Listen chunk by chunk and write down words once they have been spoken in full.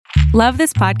Love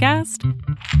this podcast?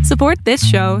 Support this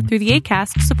show through the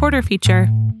Acast supporter feature.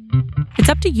 It's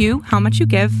up to you how much you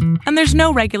give, and there's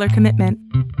no regular commitment.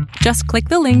 Just click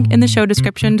the link in the show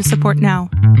description to support now.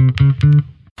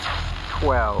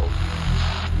 12,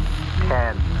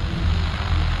 10,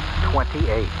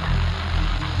 28,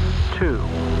 2,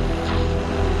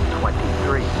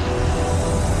 23.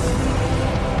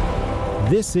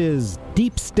 This is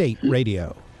Deep State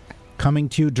Radio, coming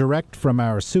to you direct from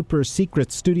our super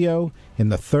secret studio in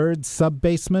the third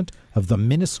sub-basement of the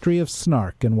Ministry of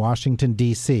Snark in Washington,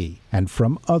 D.C., and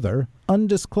from other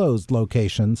undisclosed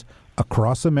locations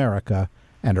across America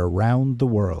and around the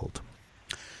world.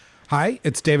 Hi,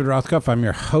 it's David Rothkopf. I'm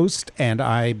your host, and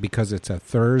I, because it's a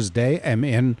Thursday, am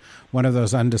in one of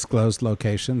those undisclosed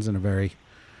locations in a very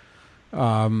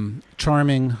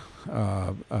charming,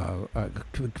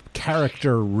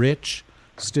 character-rich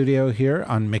studio here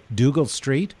on McDougal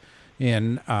Street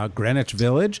in Greenwich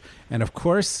Village. And of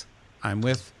course, I'm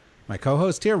with my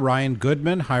co-host here, Ryan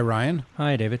Goodman. Hi, Ryan.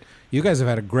 Hi, David. You guys have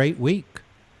had a great week.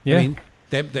 Yeah. I mean,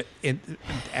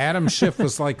 Adam Schiff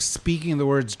was like speaking the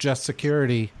words "just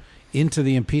security" into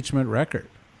the impeachment record.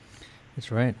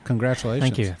 That's right.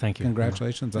 Congratulations. Thank you.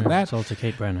 Congratulations on that. It's all to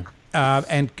Kate Brennan.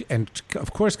 And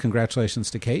of course, congratulations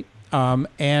to Kate.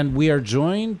 And we are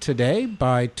joined today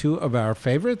by two of our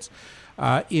favorites.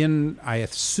 In, I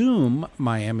assume,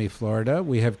 Miami, Florida,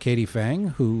 we have Katie Fang,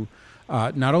 who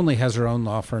not only has her own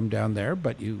law firm down there,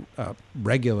 but you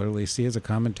regularly see as a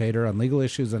commentator on legal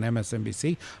issues on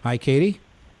MSNBC. Hi, Katie.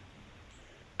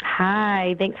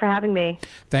 Hi, thanks for having me.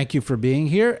 Thank you for being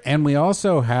here. And we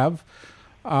also have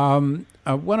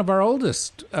one of our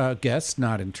oldest guests,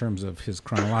 not in terms of his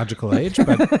chronological age,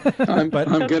 but I'm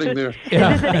getting there.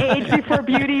 Yeah. Is this an age before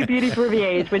beauty, beauty before the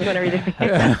age? Which one are we doing?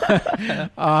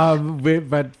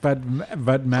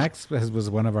 But Max was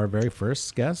one of our very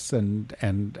first guests,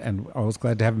 and always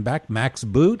glad to have him back. Max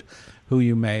Boot, who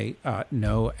you may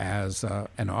know as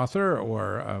an author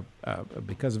or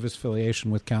because of his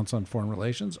affiliation with Council on Foreign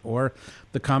Relations, or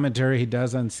the commentary he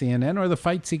does on CNN, or the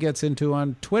fights he gets into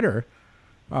on Twitter,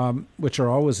 which are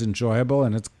always enjoyable,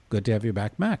 and it's good to have you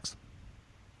back, Max.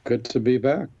 Good to be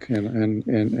back,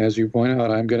 and as you point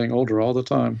out, I'm getting older all the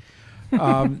time.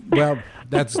 Well,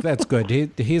 that's good.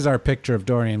 He's our picture of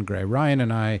Dorian Gray. Ryan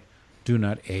and I do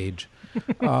not age,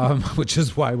 which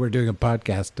is why we're doing a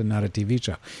podcast and not a TV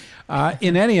show.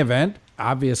 In any event,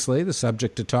 obviously, the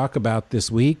subject to talk about this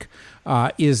week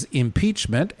is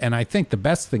impeachment, and I think the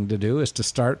best thing to do is to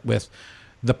start with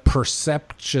the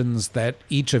perceptions that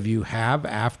each of you have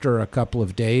after a couple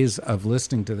of days of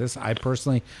listening to this. I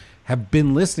personally have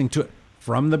been listening to it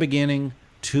from the beginning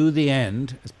to the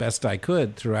end as best I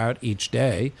could throughout each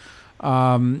day.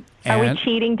 Are we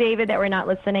cheating, David, that we're not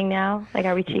listening now? Like,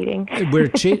 are we cheating? We're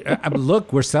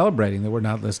Look, we're celebrating that we're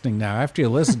not listening now. After you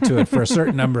listen to it for a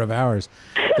certain number of hours,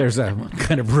 there's a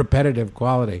kind of repetitive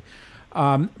quality.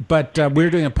 But we're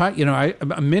doing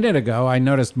a minute ago, I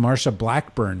noticed Marsha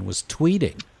Blackburn was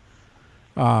tweeting.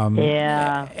 And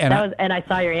I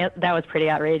saw that was pretty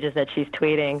outrageous that she's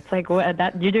tweeting. It's like,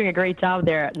 you're doing a great job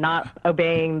there, not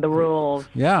obeying the rules.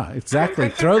 Yeah, exactly.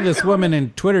 Throw this woman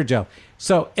in Twitter jail.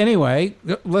 So anyway,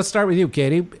 let's start with you,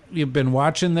 Katie. You've been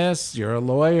watching this. You're a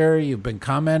lawyer. You've been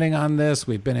commenting on this.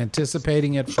 We've been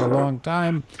anticipating it for a long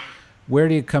time. Where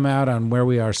do you come out on where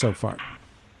we are so far?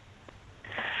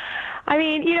 I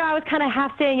mean, I was kind of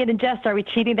half saying it in jest. Are we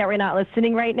cheating that we're not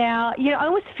listening right now? I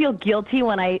always feel guilty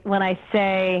when I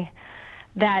say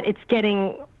that it's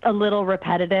getting a little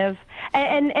repetitive.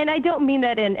 And I don't mean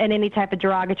that in any type of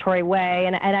derogatory way.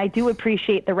 And I do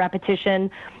appreciate the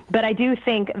repetition. But I do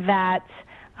think that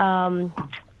I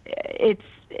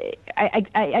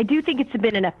do think it's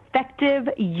been an effective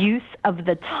use of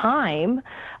the time,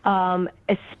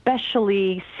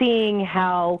 especially seeing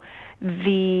how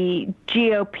the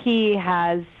GOP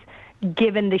has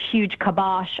given the huge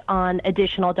kibosh on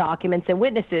additional documents and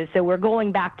witnesses. So we're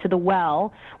going back to the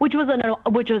well, which was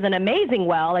an amazing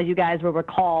well, as you guys will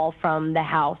recall from the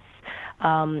House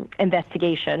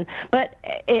investigation, but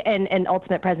and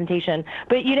ultimate presentation.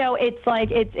 But it's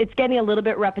like it's getting a little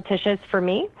bit repetitious for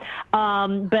me.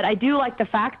 But I do like the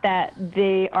fact that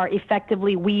they are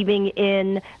effectively weaving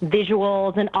in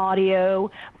visuals and audio.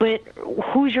 But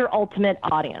who's your ultimate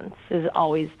audience is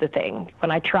always the thing. When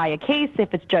I try a case,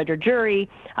 if it's judge or jury,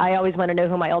 I always want to know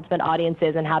who my ultimate audience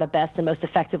is and how to best and most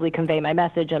effectively convey my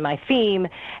message and my theme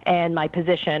and my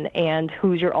position and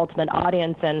who's your ultimate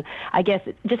audience. And I guess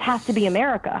it just has to be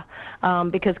America,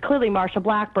 because clearly Marsha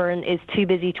Blackburn is too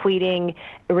busy tweeting,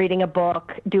 reading a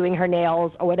book, doing her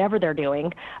nails, or whatever they're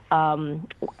doing,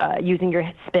 using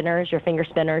your finger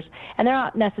spinners, and they're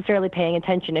not necessarily paying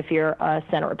attention if you're a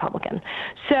Senate Republican.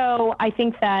 So I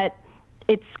think that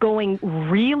it's going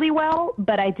really well,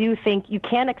 but I do think you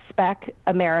can't expect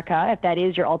America, if that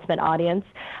is your ultimate audience,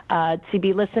 to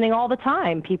be listening all the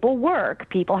time. People work,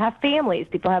 people have families,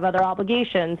 people have other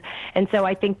obligations, and so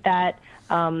I think that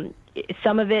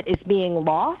some of it is being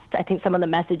lost. I think some of the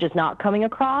message is not coming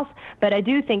across, but I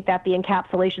do think that the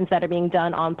encapsulations that are being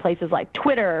done on places like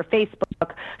Twitter,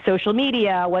 Facebook, social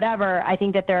media, whatever, I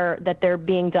think that they're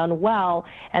being done well,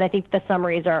 and I think the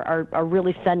summaries are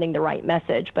really sending the right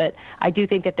message. But I do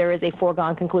think that there is a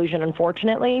foregone conclusion,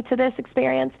 unfortunately, to this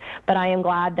experience, but I am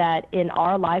glad that in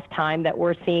our lifetime that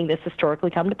we're seeing this historically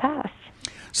come to pass.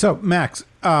 So, Max,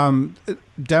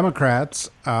 Democrats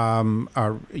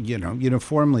are,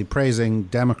 uniformly praising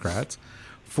Democrats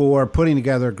for putting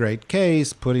together a great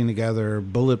case, putting together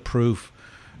bulletproof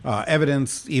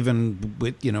evidence, even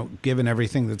with, given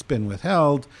everything that's been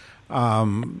withheld,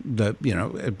 admiring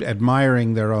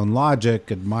their own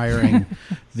logic, admiring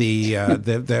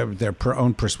their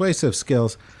own persuasive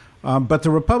skills. But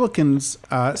the Republicans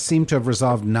seem to have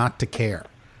resolved not to care.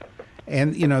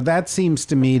 And, that seems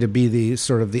to me to be the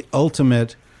sort of the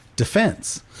ultimate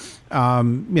defense.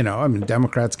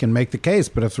 Democrats can make the case,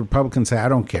 but if the Republicans say, I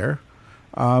don't care,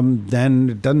 then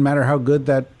it doesn't matter how good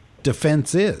that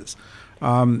defense is.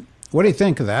 What do you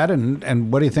think of that?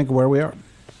 And what do you think of where we are?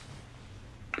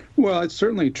 Well, it's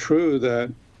certainly true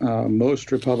that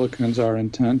most Republicans are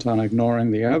intent on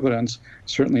ignoring the evidence,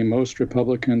 certainly most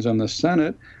Republicans in the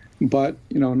Senate. But,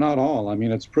 not all. I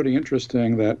mean, it's pretty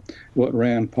interesting that what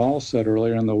Rand Paul said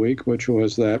earlier in the week, which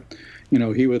was that,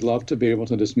 he would love to be able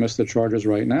to dismiss the charges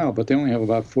right now, but they only have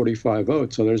about 45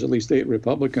 votes. So there's at least 8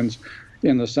 Republicans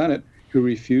in the Senate who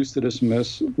refuse to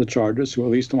dismiss the charges, who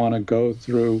at least want to go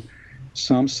through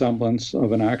some semblance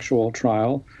of an actual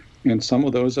trial. And some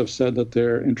of those have said that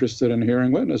they're interested in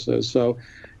hearing witnesses. So,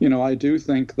 I do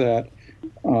think that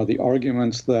the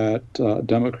arguments that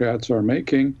Democrats are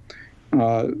making,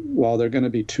 while they're going to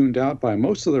be tuned out by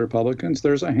most of the Republicans,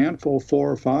 there's a handful,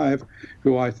 4 or 5,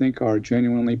 who I think are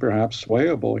genuinely perhaps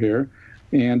swayable here.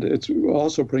 And it's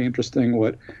also pretty interesting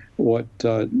what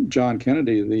John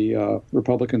Kennedy, the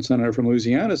Republican senator from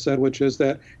Louisiana, said, which is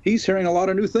that he's hearing a lot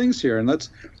of new things here. And let's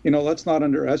not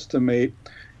underestimate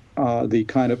the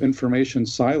kind of information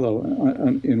silo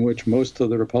in which most of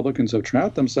the Republicans have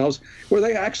trapped themselves, where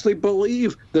they actually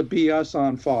believe the BS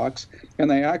on Fox, and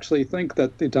they actually think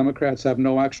that the Democrats have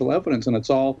no actual evidence, and it's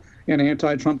all an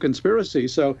anti-Trump conspiracy.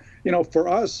 So,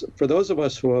 for those of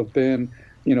us who have been,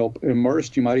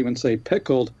 immersed, you might even say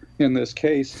pickled in this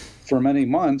case for many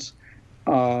months,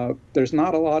 there's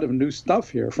not a lot of new stuff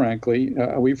here, frankly.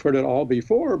 We've heard it all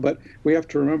before, but we have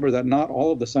to remember that not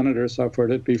all of the senators have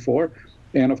heard it before.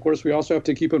 And, of course, we also have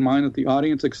to keep in mind that the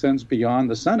audience extends beyond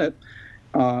the Senate.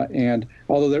 And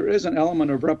although there is an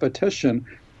element of repetition,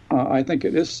 I think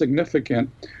it is significant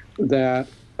that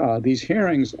these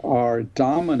hearings are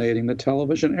dominating the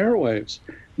television airwaves,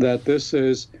 that this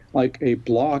is like a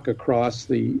block across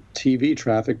the TV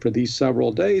traffic for these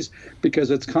several days, because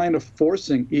it's kind of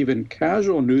forcing even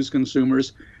casual news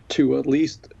consumers to at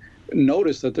least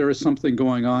notice that there is something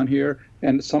going on here.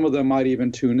 And some of them might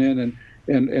even tune in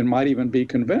and might even be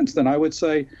convinced. And I would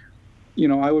say,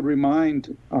 I would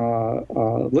remind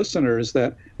listeners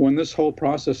that when this whole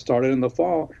process started in the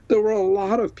fall, there were a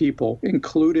lot of people,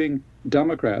 including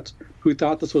Democrats, who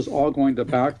thought this was all going to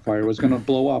backfire, was going to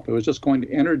blow up. It was just going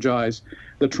to energize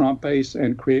the Trump base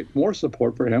and create more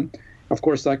support for him. Of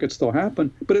course, that could still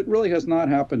happen, but it really has not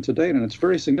happened to date. And it's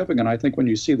very significant. I think when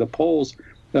you see the polls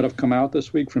that have come out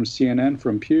this week from CNN,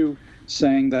 from Pew,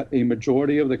 saying that a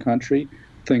majority of the country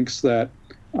thinks that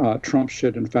Trump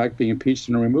should, in fact, be impeached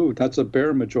and removed. That's a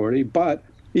bare majority. But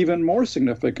even more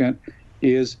significant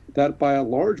is that by a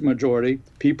large majority,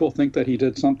 people think that he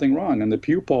did something wrong. And the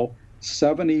Pew poll,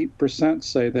 70%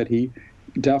 say that he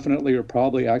definitely or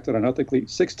probably acted unethically.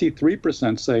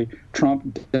 63% say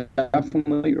Trump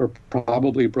definitely or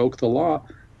probably broke the law.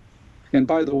 And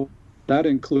by the way, that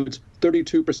includes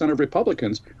 32% of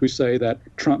Republicans who say that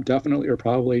Trump definitely or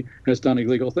probably has done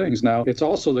illegal things. Now, it's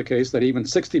also the case that even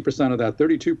 60% of that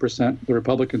 32%, the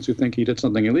Republicans who think he did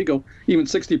something illegal, even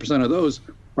 60% of those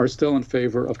are still in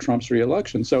favor of Trump's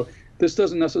reelection. So this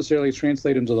doesn't necessarily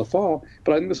translate into the fall,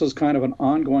 but I think this is kind of an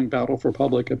ongoing battle for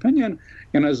public opinion.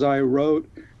 And as I wrote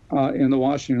in the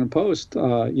Washington Post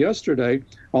yesterday,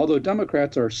 although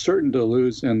Democrats are certain to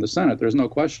lose in the Senate, there's no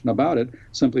question about it,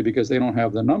 simply because they don't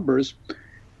have the numbers,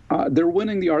 they're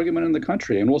winning the argument in the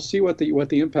country, and we'll see what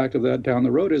the impact of that down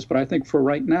the road is. But I think for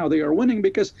right now, they are winning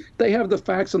because they have the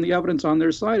facts and the evidence on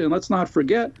their side. And let's not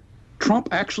forget, Trump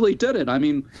actually did it. I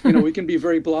mean, we can be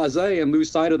very blasé and lose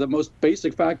sight of the most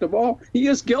basic fact of all. He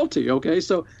is guilty. Okay,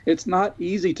 so it's not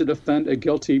easy to defend a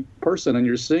guilty person, and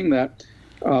you're seeing that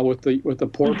with the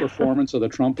poor performance of the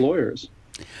Trump lawyers.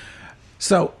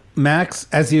 So Max,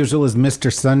 as usual, is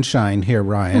Mr. Sunshine here,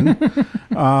 Ryan.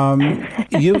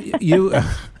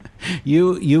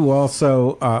 You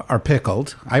also are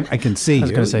pickled. I can see you. I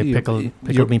was going to say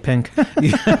pickled me pink.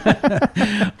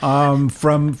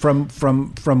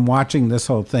 From watching this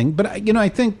whole thing. But, I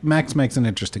think Max makes an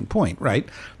interesting point, right?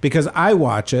 Because I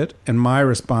watch it and my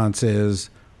response is,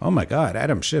 oh my God,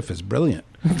 Adam Schiff is brilliant.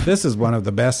 This is one of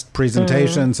the best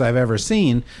presentations I've ever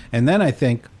seen. And then I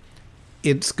think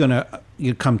it's going to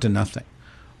come to nothing.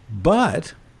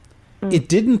 But it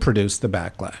didn't produce the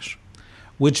backlash,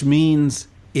 which means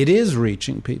it is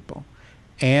reaching people.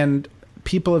 And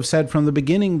people have said from the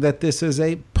beginning that this is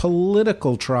a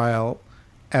political trial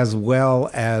as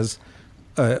well as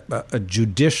a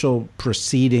judicial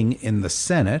proceeding in the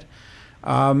Senate.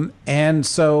 And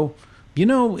so, in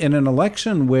an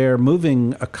election where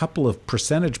moving a couple of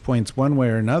percentage points one way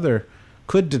or another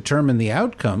could determine the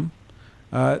outcome,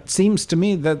 it seems to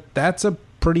me that that's a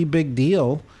pretty big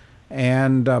deal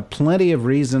and plenty of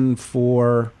reason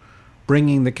for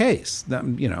bringing the case.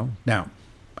 Now,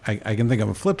 I can think of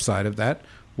a flip side of that.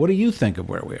 What do you think of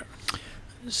where we are?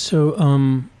 So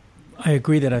I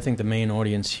agree that I think the main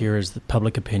audience here is the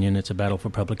public opinion. It's a battle for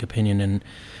public opinion, and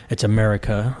it's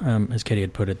America, as Katie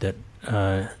had put it,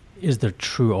 that is the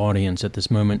true audience at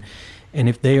this moment. And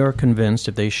if they are convinced,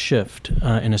 if they shift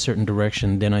in a certain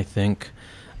direction, then I think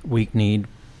we need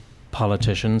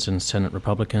politicians and Senate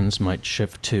Republicans might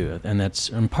shift too. And that's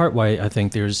in part why I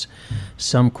think there's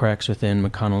some cracks within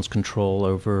McConnell's control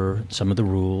over some of the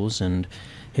rules and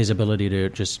his ability to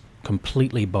just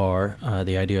completely bar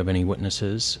the idea of any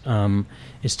witnesses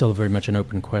is still very much an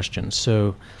open question.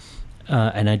 So,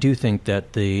 and I do think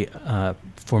that the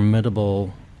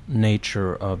formidable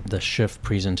nature of the Schiff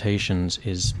presentations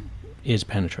is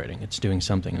penetrating. It's doing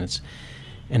something,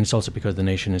 and it's also because the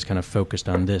nation is kind of focused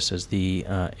on this as the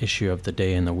issue of the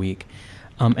day and the week.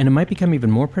 And it might become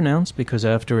even more pronounced because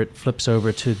after it flips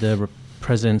over to the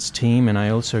president's team, and I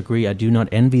also agree, I do not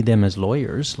envy them as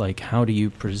lawyers. Like, how do you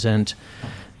present,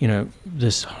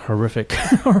 this horrific,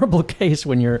 horrible case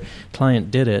when your client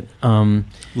did it?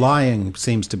 Lying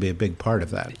seems to be a big part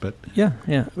of that, but yeah,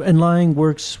 and lying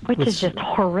works, which is just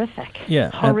horrific.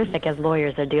 Yeah, horrific as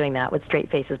lawyers are doing that with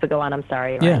straight faces. But go on, I'm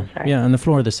sorry. Ryan, sorry. On the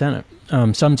floor of the Senate.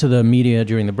 Some to the media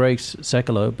during the breaks,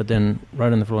 secular, but then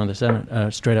right on the floor of the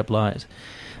Senate, straight up lies.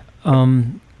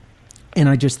 And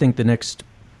I just think the next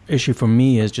issue for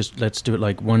me is just let's do it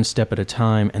like one step at a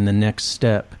time, and the next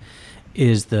step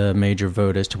is the major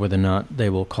vote as to whether or not they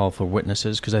will call for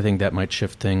witnesses, because I think that might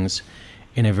shift things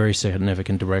in a very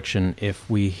significant direction if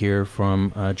we hear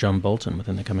from John Bolton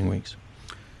within the coming weeks.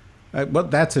 Well,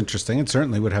 that's interesting. It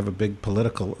certainly would have a big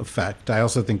political effect. I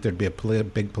also think there'd be a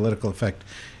big political effect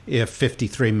if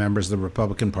 53 members of the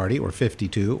Republican Party, or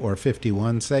 52 or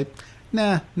 51, say,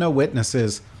 nah, no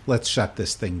witnesses, let's shut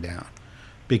this thing down.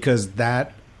 Because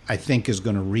that, I think, is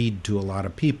going to read to a lot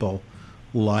of people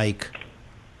like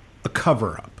a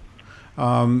cover-up.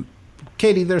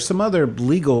 Katie, there's some other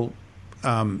legal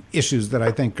issues that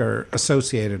I think are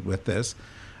associated with this.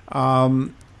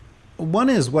 One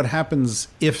is what happens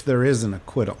if there is an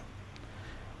acquittal.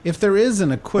 If there is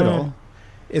an acquittal,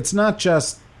 it's not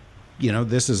just,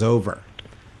 this is over.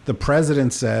 The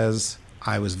president says,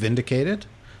 I was vindicated.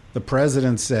 The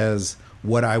president says,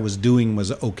 what I was doing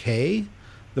was okay.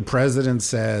 The president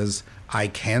says, I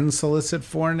can solicit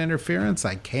foreign interference.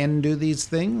 I can do these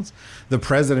things. The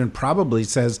president probably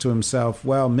says to himself,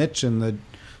 well, Mitch and the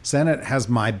Senate has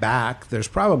my back. There's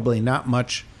probably not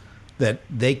much that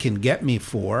they can get me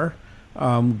for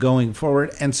going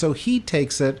forward. And so he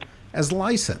takes it as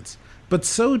license. But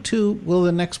so too will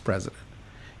the next president.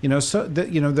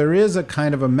 There is a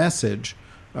kind of a message,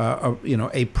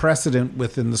 a precedent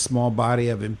within the small body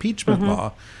of impeachment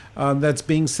law that's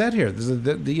being set here.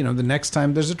 The next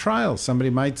time there's a trial, somebody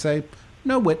might say,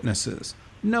 no witnesses,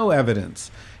 no evidence.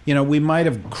 We might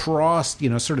have crossed,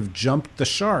 sort of jumped the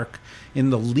shark in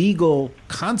the legal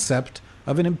concept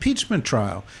of an impeachment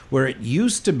trial, where it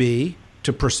used to be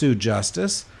to pursue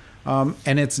justice,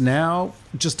 and it's now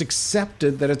just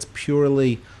accepted that it's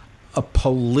purely a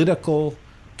political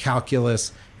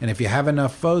calculus, and if you have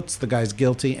enough votes, the guy's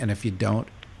guilty, and if you don't,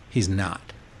 he's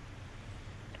not.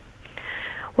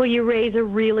 Well, you raise a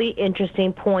really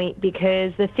interesting point,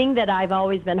 because the thing that I've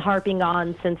always been harping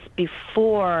on since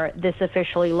before this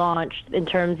officially launched in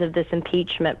terms of this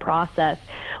impeachment process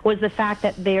was the fact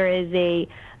that there is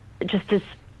just this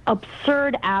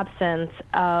absurd absence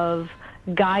of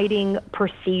guiding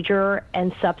procedure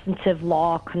and substantive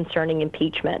law concerning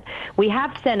impeachment. We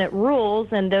have Senate rules,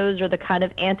 and those are the kind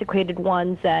of antiquated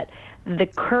ones that the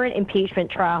current impeachment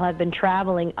trial have been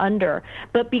traveling under.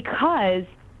 But because,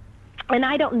 and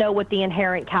I don't know what the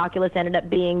inherent calculus ended up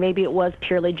being. Maybe it was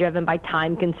purely driven by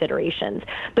time considerations.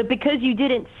 But because you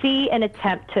didn't see an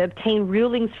attempt to obtain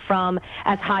rulings from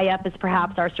as high up as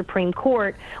perhaps our Supreme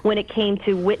Court when it came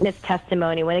to witness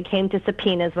testimony, when it came to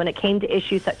subpoenas, when it came to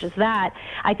issues such as that,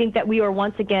 I think that we are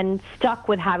once again stuck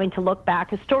with having to look back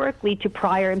historically to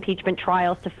prior impeachment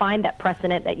trials to find that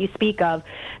precedent that you speak of.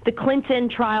 The Clinton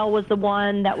trial was the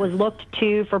one that was looked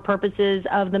to for purposes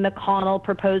of the McConnell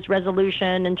proposed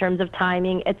resolution in terms of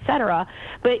timing, et cetera.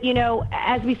 But, you know,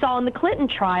 as we saw in the Clinton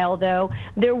trial, though,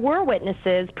 there were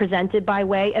witnesses presented by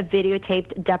way of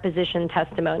videotaped deposition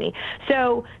testimony.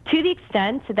 So to the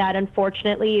extent that,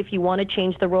 unfortunately, if you want to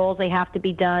change the rules, they have to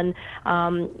be done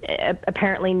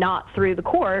apparently not through the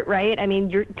court, right? I mean,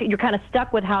 you're kind of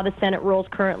stuck with how the Senate rules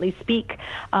currently speak.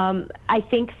 I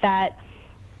think that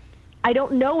I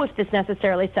don't know if this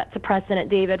necessarily sets a precedent,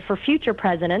 David, for future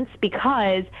presidents,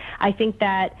 because I think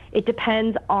that it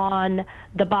depends on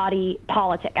the body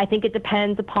politic. I think it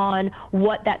depends upon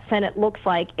what that Senate looks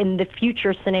like in the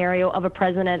future scenario of a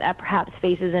president that perhaps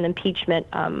faces an impeachment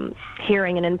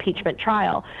hearing, an impeachment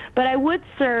trial. But I would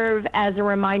serve as a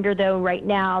reminder, though, right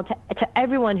now to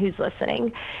everyone who's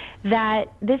listening,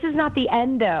 that this is not the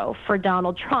end, though, for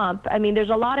Donald Trump. I mean,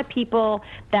 there's a lot of people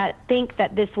that think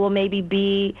that this will maybe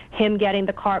be him getting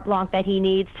the carte blanche that he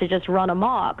needs to just run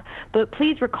amok. But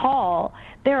please recall,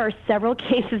 there are several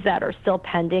cases that are still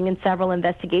pending and several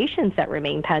investigations that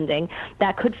remain pending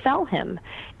that could fell him.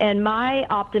 And my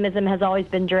optimism has always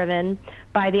been driven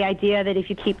by the idea that if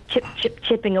you keep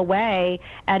chipping away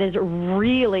at his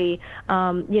really,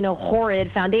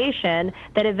 horrid foundation,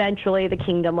 that eventually the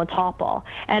kingdom will topple.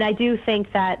 And I do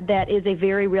think that that is a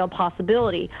very real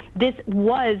possibility. This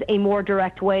was a more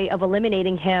direct way of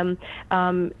eliminating him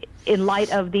in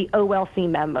light of the OLC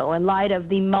memo, in light of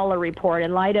the Mueller report,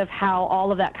 in light of how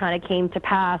all of that kind of came to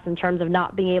pass in terms of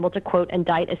not being able to, quote,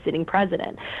 indict a sitting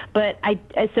president. But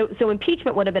so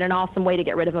impeachment would have been an awesome way to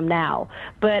get rid of him now.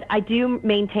 But I do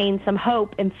maintain some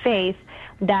hope and faith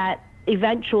that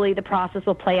eventually the process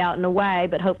will play out in a way,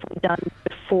 but hopefully done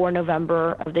before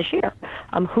November of this year.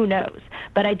 Who knows?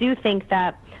 But I do think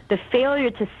that the failure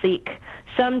to seek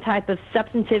some type of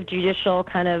substantive judicial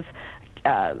kind of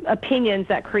opinions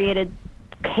that created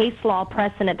case law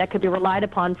precedent that could be relied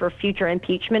upon for future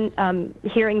impeachment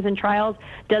hearings and trials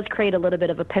does create a little bit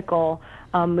of a pickle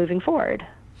moving forward.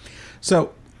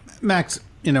 So, Max,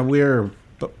 we're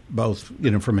both,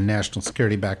 from a national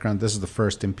security background. This is the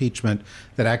first impeachment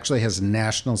that actually has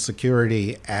national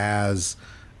security as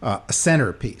a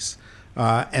centerpiece.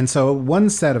 And so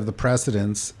one set of the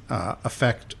precedents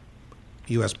affect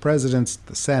U.S. presidents,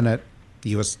 the Senate, the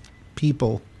U.S.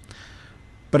 people.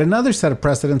 But another set of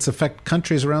precedents affect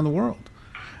countries around the world.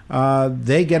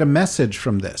 They get a message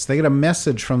from this. They get a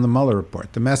message from the Mueller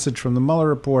report. The message from the Mueller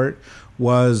report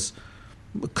was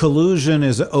collusion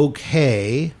is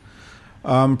okay,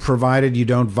 provided you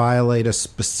don't violate a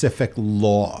specific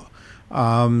law.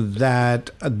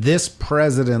 That this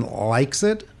president likes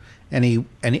it, and he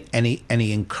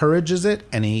encourages it,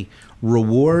 and he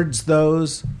rewards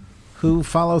those who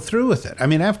follow through with it. I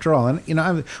mean, after all, and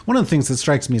one of the things that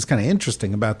strikes me as kind of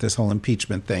interesting about this whole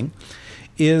impeachment thing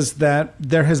is that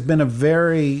there has been a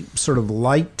very sort of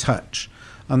light touch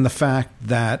on the fact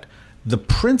that the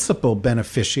principal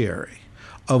beneficiary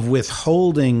of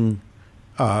withholding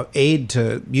aid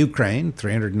to Ukraine,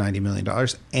 $390 million,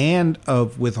 and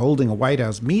of withholding a White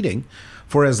House meeting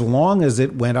for as long as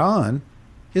it went on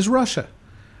is Russia.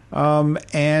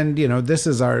 And, this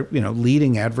is our,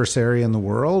 leading adversary in the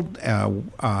world,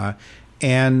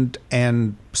 and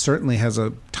certainly has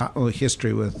a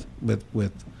history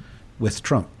with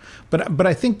Trump. But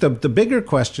I think the bigger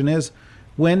question is,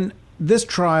 when this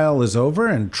trial is over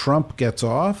and Trump gets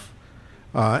off,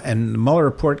 and the Mueller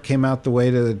report came out the way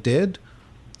that it did,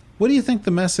 what do you think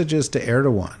the message is to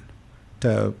Erdogan,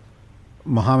 to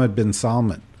Mohammed bin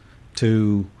Salman,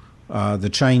 to the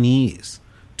Chinese,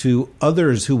 to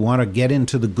others who want to get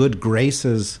into the good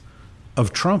graces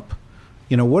of Trump?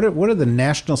 What are the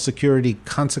national security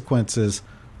consequences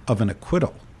of an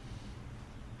acquittal?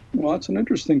 Well, that's an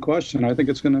interesting question. I think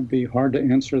it's going to be hard to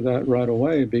answer that right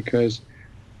away because,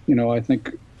 I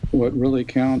think what really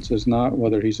counts is not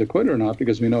whether he's acquitted or not,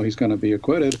 because we know he's going to be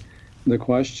acquitted. The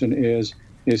question is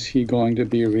he going to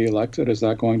be reelected? Is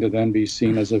that going to then be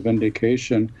seen as a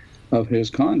vindication of his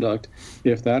conduct?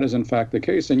 If that is in fact the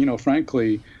case, and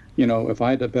frankly, if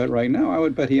I had to bet right now, I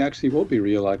would bet he actually will be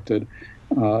reelected.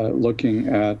 Looking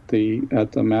at the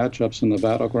matchups in the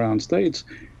battleground states,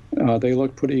 they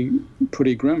look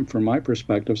pretty grim from my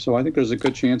perspective. So I think there's a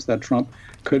good chance that Trump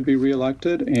could be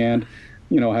reelected, and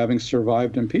having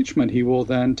survived impeachment, he will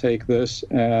then take this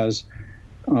as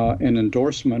an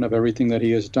endorsement of everything that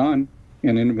he has done,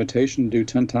 an invitation to do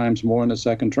 10 times more in the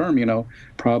second term,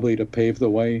 probably to pave the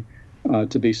way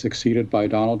to be succeeded by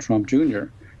Donald Trump Jr.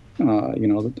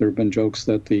 That there have been jokes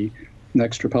that the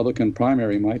next Republican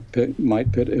primary might pit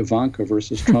Ivanka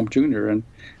versus Trump Jr., and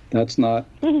that's not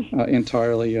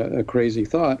entirely a crazy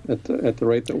thought at the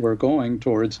rate that we're going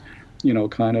towards,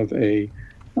 kind of a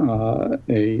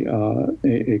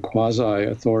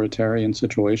quasi-authoritarian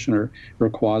situation or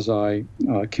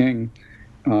quasi-king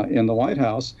in the White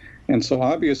House. And so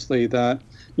obviously that,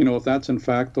 if that's in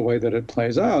fact the way that it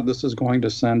plays out, this is going to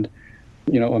send,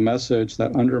 a message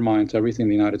that undermines everything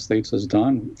the United States has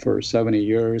done for 70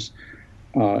 years,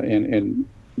 and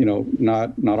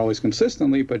not always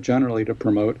consistently, but generally to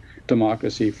promote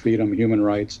democracy, freedom, human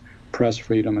rights, press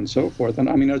freedom, and so forth. And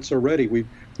I mean, it's already,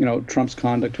 Trump's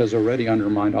conduct has already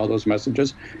undermined all those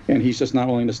messages, and he's just not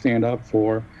willing to stand up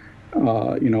for,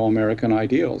 American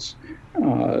ideals.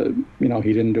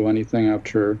 He didn't do anything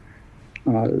after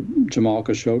Jamal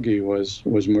Khashoggi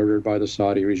was murdered by the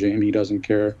Saudi regime. He doesn't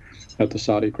care that the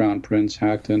Saudi crown prince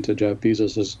hacked into Jeff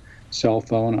Bezos' cell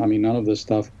phone. I mean, none of this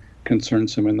stuff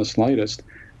concerns him in the slightest.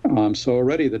 So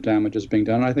already the damage is being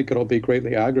done. I think it'll be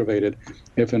greatly aggravated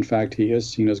if, in fact, he is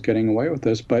seen as getting away with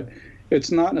this. But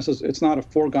it's not a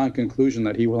foregone conclusion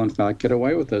that he will, in fact, get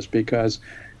away with this, because,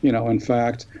 in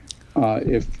fact,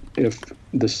 if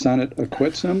the Senate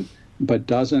acquits him but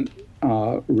doesn't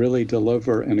really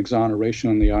deliver an exoneration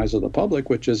in the eyes of the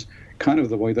public, which is kind of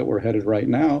the way that we're headed right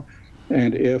now,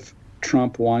 and if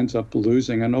Trump winds up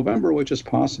losing in November, which is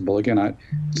possible. Again,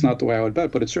 it's not the way I would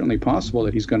bet, but it's certainly possible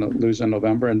that he's going to lose in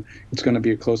November, and it's going to be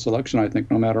a close election, I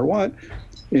think, no matter what.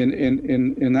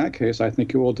 In that case, I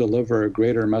think it will deliver a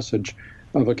greater message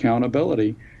of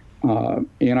accountability.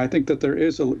 And I think that there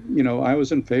is I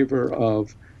was in favor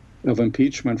of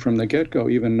impeachment from the get-go,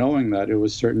 even knowing that it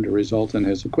was certain to result in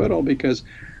his acquittal, because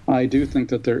I do think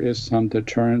that there is some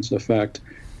deterrence effect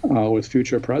with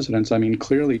future presidents. I mean,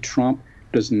 clearly Trump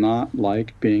does not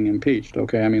like being impeached.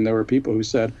 Okay, I mean, there were people who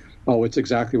said, oh, it's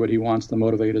exactly what he wants to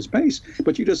motivate his base,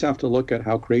 but you just have to look at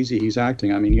how crazy he's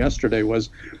acting. I mean, yesterday was,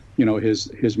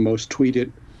 his most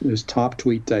tweeted, his top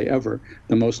tweet day ever,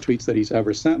 the most tweets that he's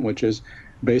ever sent, which is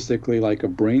basically like a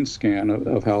brain scan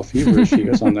of how feverish he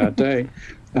is on that day.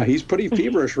 He's pretty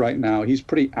feverish right now. He's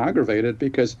pretty aggravated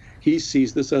because he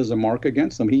sees this as a mark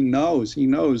against him. He knows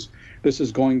this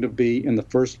is going to be in the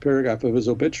first paragraph of his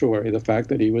obituary, the fact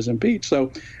that he was impeached.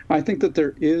 So I think that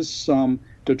there is some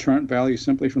deterrent value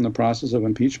simply from the process of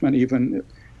impeachment, even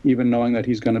knowing that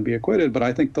he's going to be acquitted. But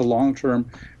I think the long-term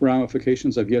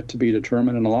ramifications have yet to be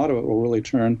determined, and a lot of it will really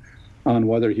turn on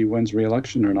whether he wins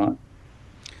re-election or not.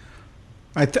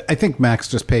 I think Max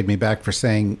just paid me back for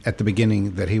saying at the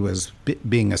beginning that he was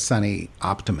being a sunny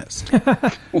optimist.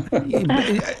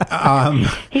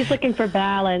 He's looking for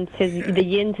balance, the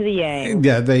yin to the yang.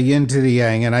 Yeah, the yin to the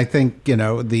yang. And I think,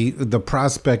 the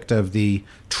prospect of the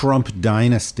Trump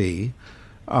dynasty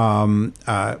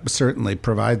certainly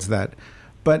provides that.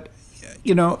 But,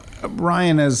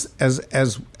 Ryan, as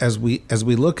we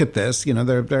look at this,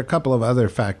 there are a couple of other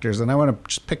factors, and I want to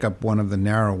just pick up one of the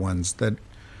narrow ones that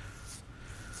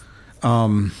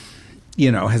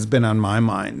has been on my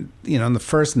mind. On the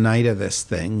first night of this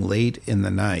thing, late in the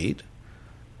night,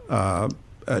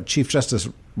 Chief Justice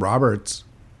Roberts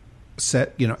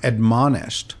said,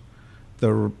 admonished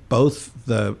both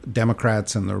the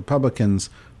Democrats and the Republicans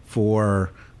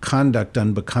for conduct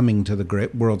unbecoming to the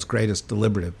world's greatest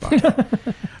deliberative body.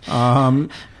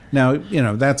 Now,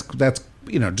 that's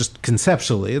just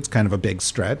conceptually, it's kind of a big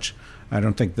stretch. I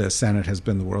don't think the Senate has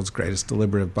been the world's greatest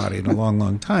deliberative body in a long,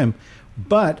 long time.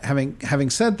 But having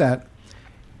said that,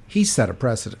 he set a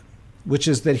precedent, which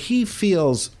is that he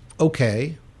feels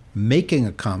okay making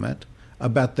a comment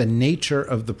about the nature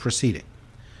of the proceeding.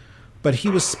 But he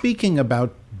was speaking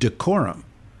about decorum.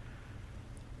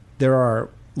 There are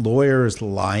lawyers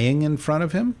lying in front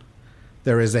of him.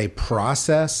 There is a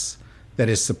process that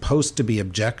is supposed to be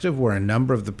objective, where a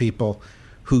number of the people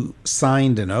who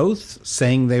signed an oath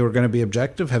saying they were going to be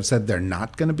objective have said they're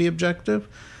not going to be objective.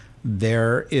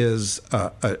 There is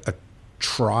a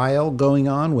trial going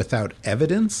on without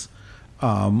evidence.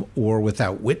 or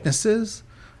without witnesses,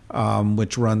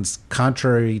 which runs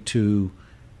contrary to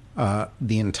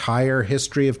the entire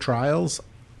history of trials,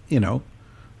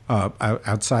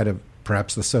 outside of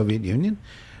perhaps the Soviet Union.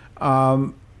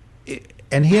 And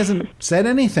he hasn't said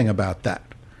anything about that.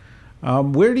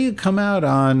 Where do you come out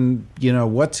on,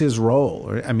 what's his role?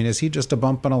 Or, is he just a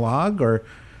bump on a log? Or,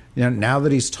 now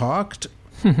that he's talked,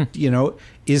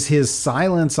 is his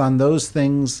silence on those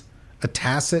things a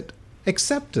tacit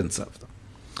acceptance of them?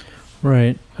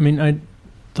 Right. I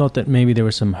thought that maybe there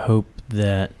was some hope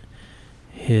that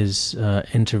his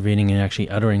intervening and actually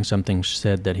uttering something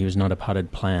said that he was not a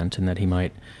potted plant and that he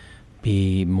might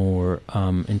be more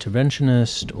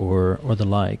interventionist or the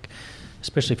like,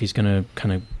 especially if he's going to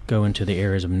kind of go into the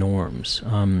areas of norms,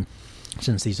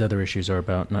 since these other issues are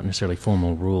about not necessarily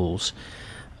formal rules.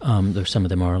 Though some of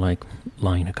them are like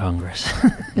lying to Congress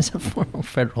is a formal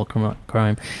federal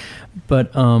crime,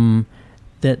 but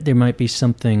that there might be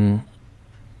something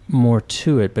more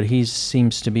to it. But he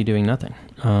seems to be doing nothing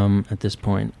at this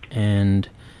point, and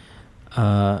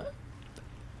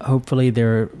hopefully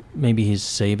maybe he's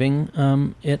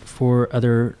saving it for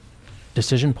other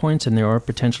decision points, and there are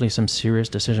potentially some serious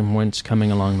decision points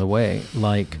coming along the way,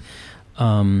 like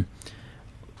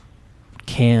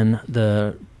can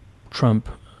the Trump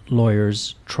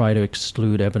lawyers try to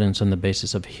exclude evidence on the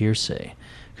basis of hearsay?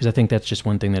 Because I think that's just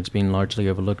one thing that's been largely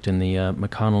overlooked in the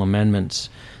McConnell amendments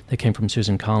that came from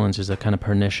Susan Collins, is a kind of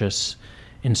pernicious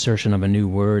insertion of a new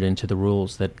word into the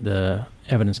rules that the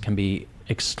evidence can be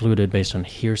excluded based on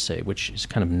hearsay, which is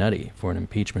kind of nutty for an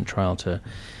impeachment trial to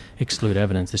exclude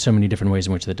evidence. There's so many different ways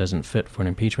in which that doesn't fit for an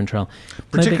impeachment trial.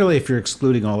 Particularly if you're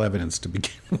excluding all evidence to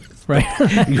begin with. Right.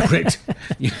 Right.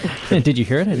 Did you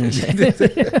hear it? I didn't say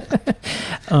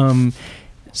it.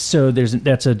 So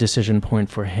that's a decision point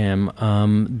for him.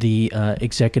 The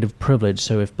executive privilege,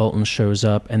 so if Bolton shows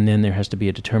up and then there has to be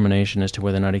a determination as to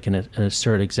whether or not he can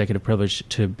assert executive privilege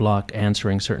to block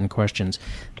answering certain questions,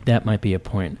 that might be a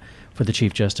point for the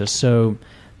Chief Justice. So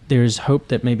there's hope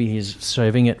that maybe he's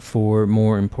saving it for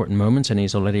more important moments, and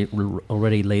he's already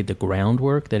laid the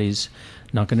groundwork that he's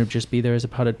not going to just be there as a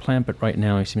potted plant, but right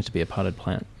now he seems to be a potted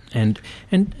plant. And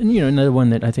another one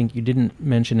that I think you didn't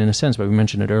mention in a sense, but we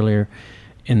mentioned it earlier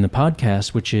in the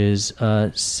podcast, which is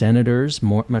senators,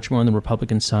 much more on the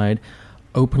Republican side,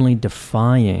 openly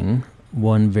defying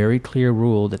one very clear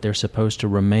rule that they're supposed to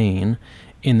remain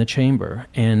in the chamber.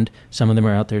 And some of them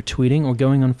are out there tweeting or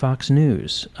going on Fox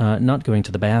News, not going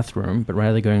to the bathroom, but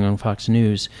rather going on Fox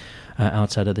News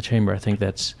outside of the chamber. I think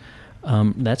that's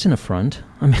an affront.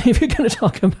 If you're going to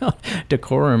talk about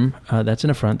decorum, that's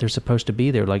an affront. They're supposed to be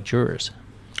there like jurors.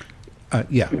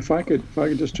 Yeah. If I could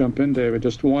just jump in, David,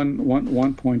 just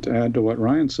one point to add to what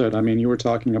Ryan said. You were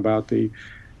talking about the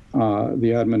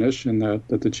admonition that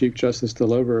the Chief Justice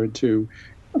delivered to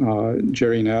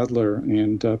Jerry Nadler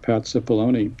and Pat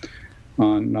Cipollone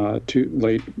on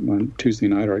late on Tuesday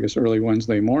night, or I guess early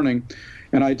Wednesday morning.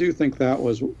 And I do think that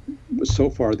was so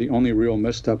far the only real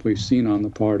misstep we've seen on the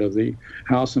part of the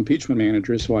House impeachment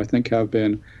managers, who I think have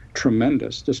been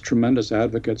tremendous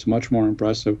advocates, much more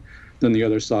impressive than the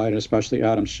other side, especially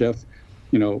Adam Schiff,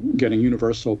 getting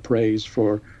universal praise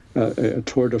for a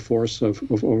tour de force of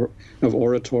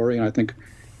oratory. And I think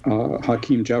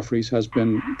Hakeem Jeffries has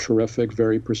been terrific,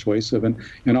 very persuasive,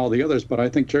 and all the others. But I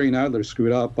think Jerry Nadler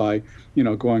screwed up by,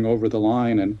 going over the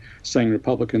line and saying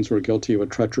Republicans were guilty of a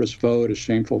treacherous vote, a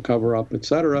shameful cover-up, et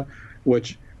cetera,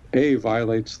 which, A,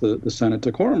 violates the Senate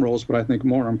decorum rules, but I think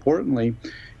more importantly,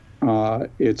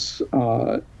 it's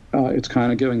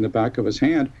kind of giving the back of his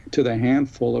hand to the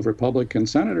handful of Republican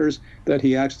senators that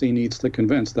he actually needs to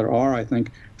convince. There are, I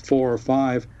think, 4 or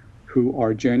 5 who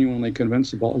are genuinely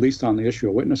convincible, at least on the issue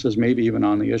of witnesses, maybe even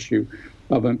on the issue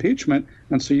of impeachment.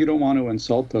 And so you don't want to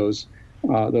insult those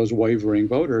wavering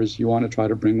voters. You want to try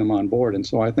to bring them on board. And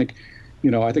so I think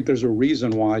there's a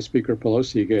reason why Speaker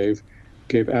Pelosi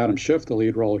gave Adam Schiff the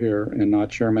lead role here and not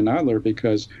Chairman Nadler,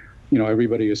 because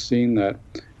everybody has seen that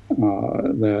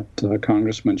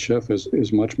Congressman Schiff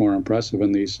is much more impressive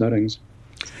in these settings.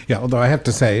 Yeah, although I have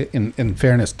to say, in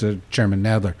fairness to Chairman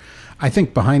Nadler, I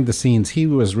think behind the scenes he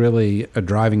was really a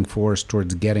driving force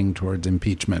towards getting towards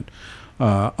impeachment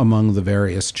among the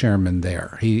various chairmen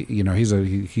there.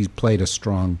 He's played a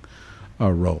strong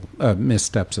role,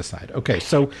 missteps aside. Okay,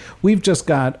 so we've just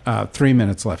got 3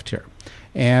 minutes left here.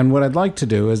 And what I'd like to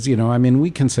do is,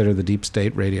 we consider the Deep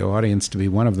State radio audience to be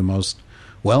one of the most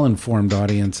well-informed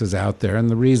audiences out there, and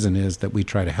the reason is that we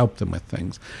try to help them with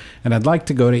things. And I'd like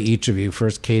to go to each of you,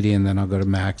 first Katie, and then I'll go to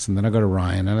Max, and then I'll go to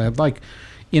Ryan. And I'd like,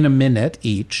 in a minute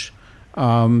each,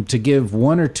 to give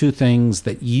 1 or 2 things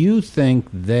that you think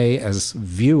they, as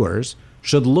viewers,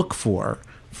 should look for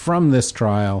from this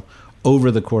trial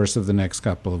over the course of the next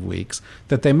couple of weeks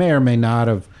that they may or may not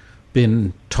have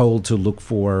been told to look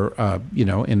for,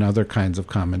 in other kinds of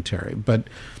commentary. But,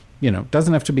 it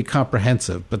doesn't have to be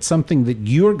comprehensive, but something that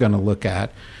you're going to look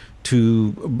at to,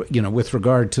 with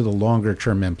regard to the longer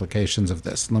term implications of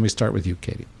this. Let me start with you,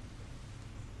 Katie.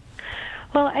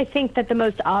 Well, I think that the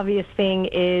most obvious thing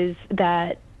is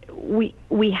that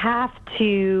we have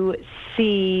to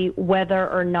see whether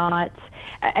or not,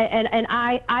 and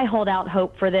I hold out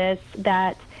hope for this,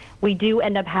 that we do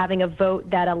end up having a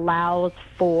vote that allows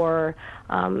for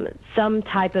some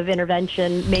type of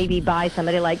intervention, maybe by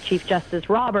somebody like Chief Justice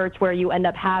Roberts, where you end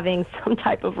up having some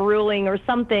type of ruling or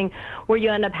something where you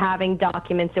end up having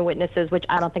documents and witnesses, which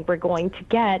I don't think we're going to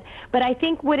get. But I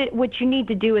think what you need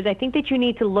to do is I think that you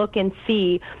need to look and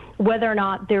see whether or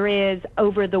not there is,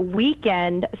 over the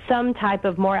weekend, some type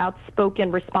of more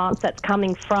outspoken response that's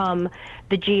coming from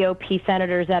the GOP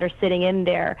senators that are sitting in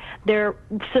there. They're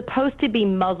supposed to be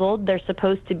muzzled. They're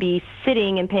supposed to be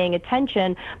sitting and paying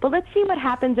attention. But let's see what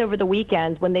happens over the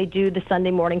weekends when they do the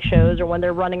Sunday morning shows or when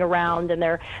they're running around and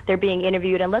they're being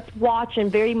interviewed. And let's watch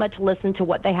and very much listen to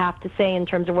what they have to say in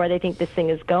terms of where they think this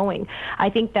thing is going. I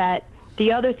think that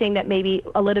the other thing that maybe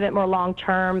a little bit more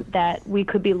long-term that we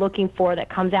could be looking for that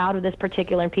comes out of this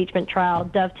particular impeachment trial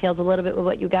dovetails a little bit with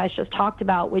what you guys just talked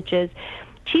about, which is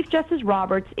Chief Justice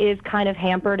Roberts is kind of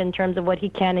hampered in terms of what he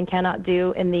can and cannot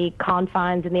do in the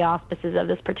confines and the auspices of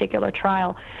this particular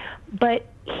trial. But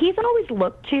he's always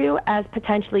looked to as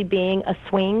potentially being a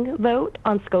swing vote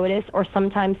on SCOTUS, or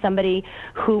sometimes somebody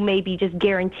who may be just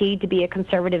guaranteed to be a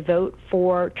conservative vote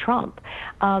for Trump.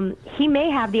 He may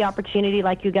have the opportunity,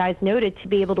 like you guys noted, to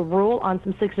be able to rule on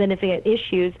some significant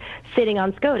issues sitting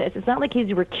on SCOTUS. It's not like he's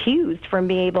recused from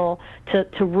being able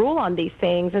to rule on these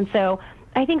things. And so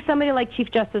I think somebody like Chief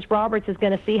Justice Roberts is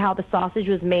going to see how the sausage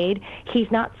was made.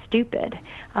 He's not stupid.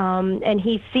 And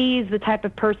he sees the type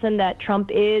of person that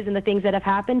Trump is and the things that have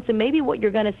happened. So maybe what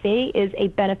you're going to see is a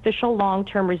beneficial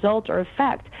long-term result or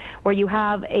effect where you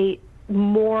have a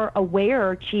more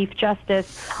aware Chief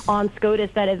Justice on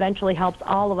SCOTUS that eventually helps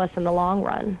all of us in the long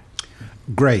run.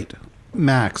 Great.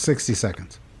 Max, 60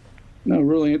 seconds. No,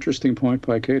 really interesting point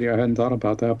by Katie. I hadn't thought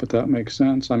about that, but that makes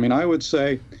sense. I mean, I would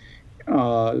say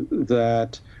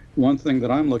that one thing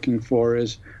that I'm looking for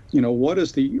is, what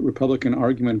is the Republican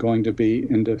argument going to be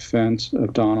in defense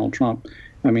of Donald Trump?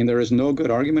 I mean, there is no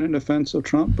good argument in defense of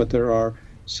Trump, but there are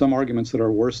some arguments that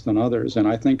are worse than others. And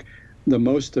I think the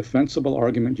most defensible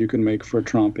argument you can make for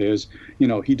Trump is,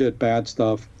 he did bad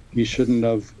stuff. He shouldn't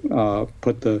have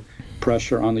put the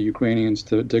pressure on the Ukrainians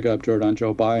to dig up dirt on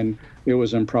Joe Biden. It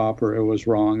was improper. It was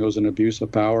wrong. It was an abuse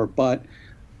of power. But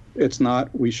it's not,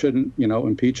 we shouldn't,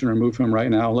 impeach and remove him right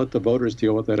now. Let the voters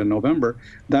deal with it in November.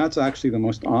 That's actually the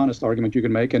most honest argument you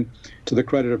can make. And to the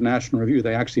credit of National Review,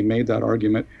 they actually made that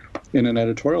argument in an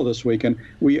editorial this week. And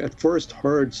we at first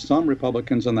heard some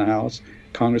Republicans in the House,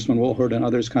 Congressman Will Hurd and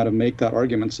others, kind of make that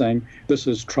argument saying this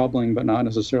is troubling but not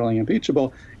necessarily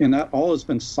impeachable. And that all has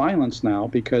been silenced now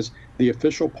because the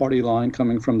official party line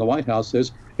coming from the White House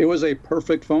is it was a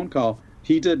perfect phone call.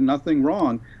 He did nothing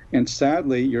wrong. And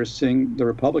sadly, you're seeing the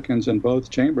Republicans in both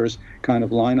chambers kind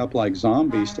of line up like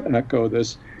zombies to echo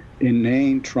this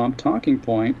inane Trump talking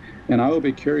point. And I will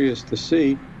be curious to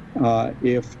see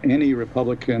if any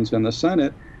Republicans in the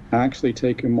Senate actually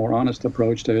take a more honest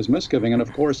approach to his misgiving. And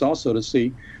of course, also to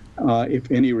see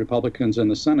if any Republicans in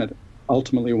the Senate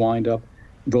ultimately wind up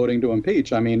voting to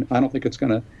impeach. I mean, I don't think it's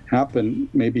going to happen.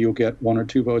 Maybe you'll get 1 or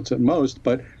 2 votes at most,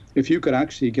 but if you could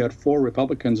actually get 4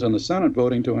 Republicans in the Senate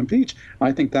voting to impeach,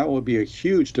 I think that would be a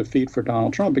huge defeat for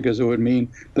Donald Trump because it would mean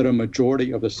that a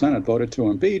majority of the Senate voted to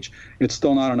impeach. It's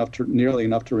still not nearly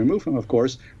enough to remove him, of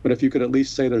course, but if you could at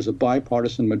least say there's a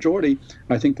bipartisan majority,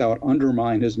 I think that would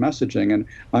undermine his messaging. And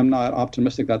I'm not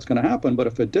optimistic that's going to happen, but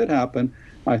if it did happen,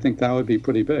 I think that would be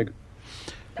pretty big.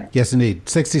 Yes, indeed.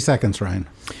 60 seconds, Ryan.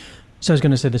 So I was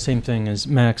going to say the same thing as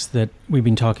Max, that we've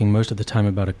been talking most of the time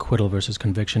about acquittal versus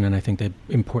conviction, and I think the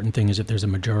important thing is if there's a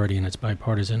majority and it's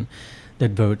bipartisan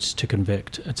that votes to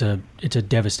convict. It's a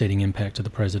devastating impact to the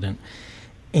president.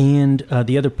 And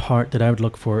the other part that I would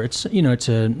look for, it's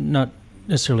a not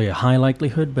necessarily a high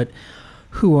likelihood, but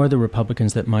who are the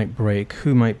Republicans that might break?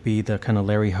 Who might be the kind of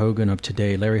Larry Hogan of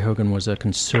today? Larry Hogan was a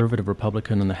conservative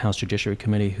Republican on the House Judiciary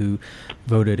Committee who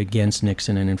voted against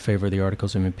Nixon and in favor of the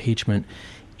articles of impeachment.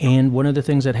 And one of the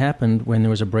things that happened when there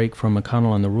was a break from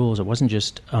McConnell on the rules, it wasn't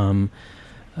just some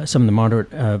of the moderate,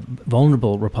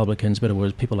 vulnerable Republicans, but it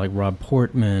was people like Rob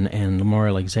Portman and Lamar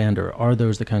Alexander. Are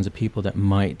those the kinds of people that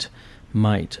might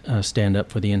stand up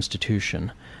for the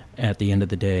institution at the end of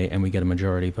the day and we get a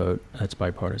majority vote that's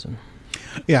bipartisan?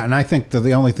 Yeah, and I think that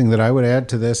the only thing that I would add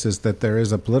to this is that there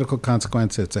is a political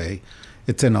consequence.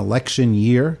 It's an election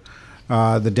year.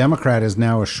 The Democrat is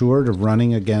now assured of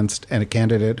running against a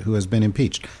candidate who has been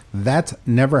impeached. That's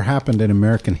never happened in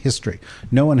American history.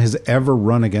 No one has ever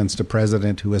run against a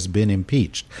president who has been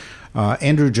impeached.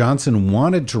 Andrew Johnson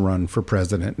wanted to run for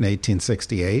president in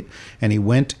 1868, and he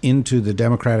went into the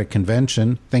Democratic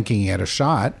convention thinking he had a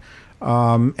shot,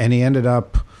 and he ended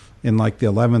up in like the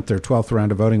 11th or 12th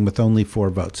round of voting with only 4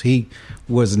 votes. He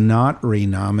was not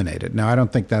renominated. Now, I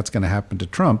don't think that's going to happen to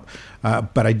Trump,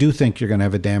 but I do think you're going to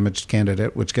have a damaged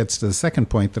candidate, which gets to the second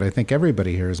point that I think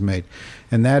everybody here has made,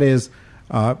 and that is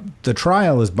the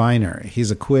trial is binary.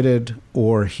 He's acquitted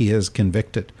or he is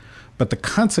convicted. But the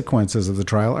consequences of the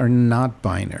trial are not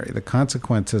binary. The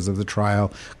consequences of the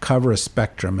trial cover a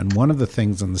spectrum, and one of the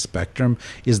things on the spectrum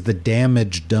is the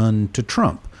damage done to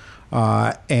Trump.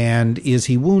 And is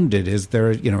he wounded? Is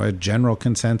there, a general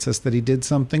consensus that he did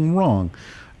something wrong?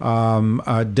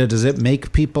 Does it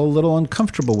make people a little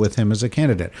uncomfortable with him as a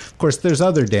candidate? Of course, there's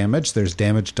other damage. There's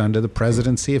damage done to the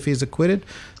presidency if he's acquitted.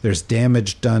 There's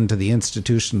damage done to the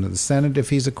institution of the Senate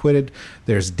if he's acquitted.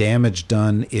 There's damage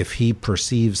done if he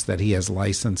perceives that he has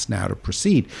license now to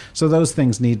proceed. So those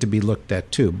things need to be looked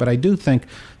at too. But I do think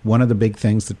one of the big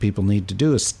things that people need to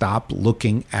do is stop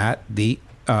looking at the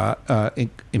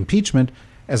impeachment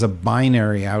as a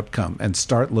binary outcome and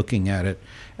start looking at it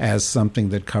as something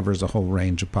that covers a whole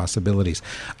range of possibilities.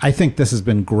 I think this has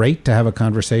been great to have a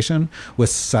conversation with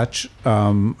such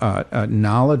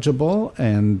knowledgeable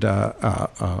and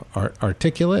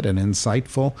articulate and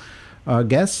insightful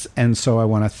guests. And so I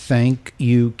want to thank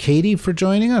you, Katie, for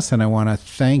joining us. And I want to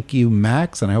thank you,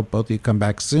 Max. And I hope both of you come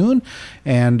back soon.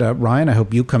 And Ryan, I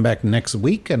hope you come back next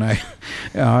week. And I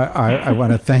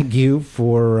want to thank you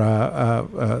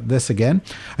for this again.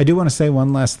 I do want to say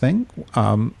one last thing,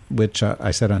 which I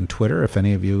said on Twitter, if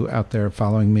any of you out there are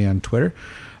following me on Twitter,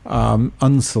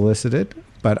 unsolicited.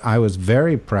 But I was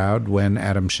very proud when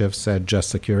Adam Schiff said just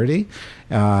security.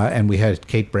 And we had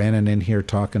Kate Brannon in here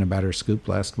talking about her scoop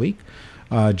last week.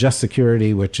 Just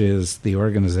Security, which is the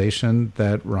organization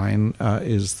that Ryan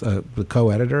is the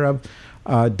co-editor of,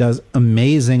 does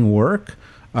amazing work.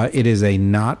 It is a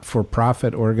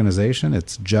not-for-profit organization.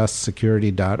 It's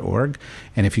justsecurity.org.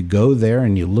 And if you go there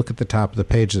and you look at the top of the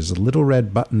page, there's a little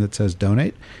red button that says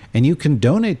donate. And you can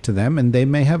donate to them, and they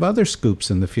may have other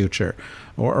scoops in the future.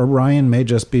 Or Ryan may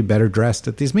just be better dressed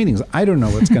at these meetings. I don't know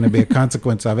what's going to be a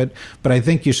consequence of it, but I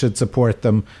think you should support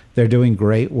them. They're doing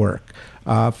great work.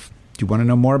 Do you want to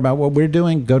know more about what we're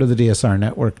doing? Go to the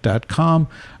DSRnetwork.com.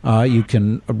 You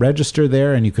can register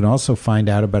there, and you can also find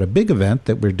out about a big event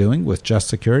that we're doing with Just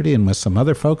Security and with some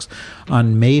other folks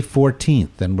on May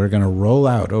 14th. And we're going to roll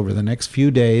out over the next few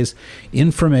days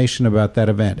information about that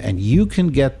event. And you can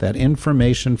get that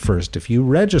information first. If you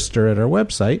register at our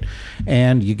website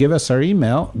and you give us our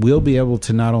email, we'll be able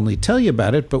to not only tell you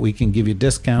about it, but we can give you a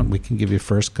discount. We can give you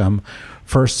first come,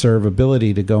 first serve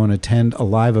ability to go and attend a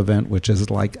live event, which is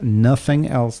like nothing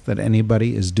else that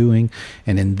anybody is doing,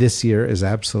 and in this year is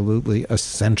absolutely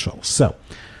essential. So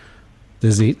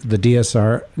the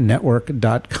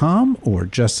DSRnetwork.com or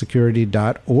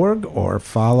justsecurity.org, or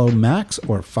follow Max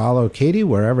or follow Katie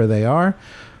wherever they are.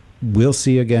 We'll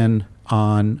see you again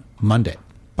on Monday.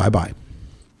 Bye-bye.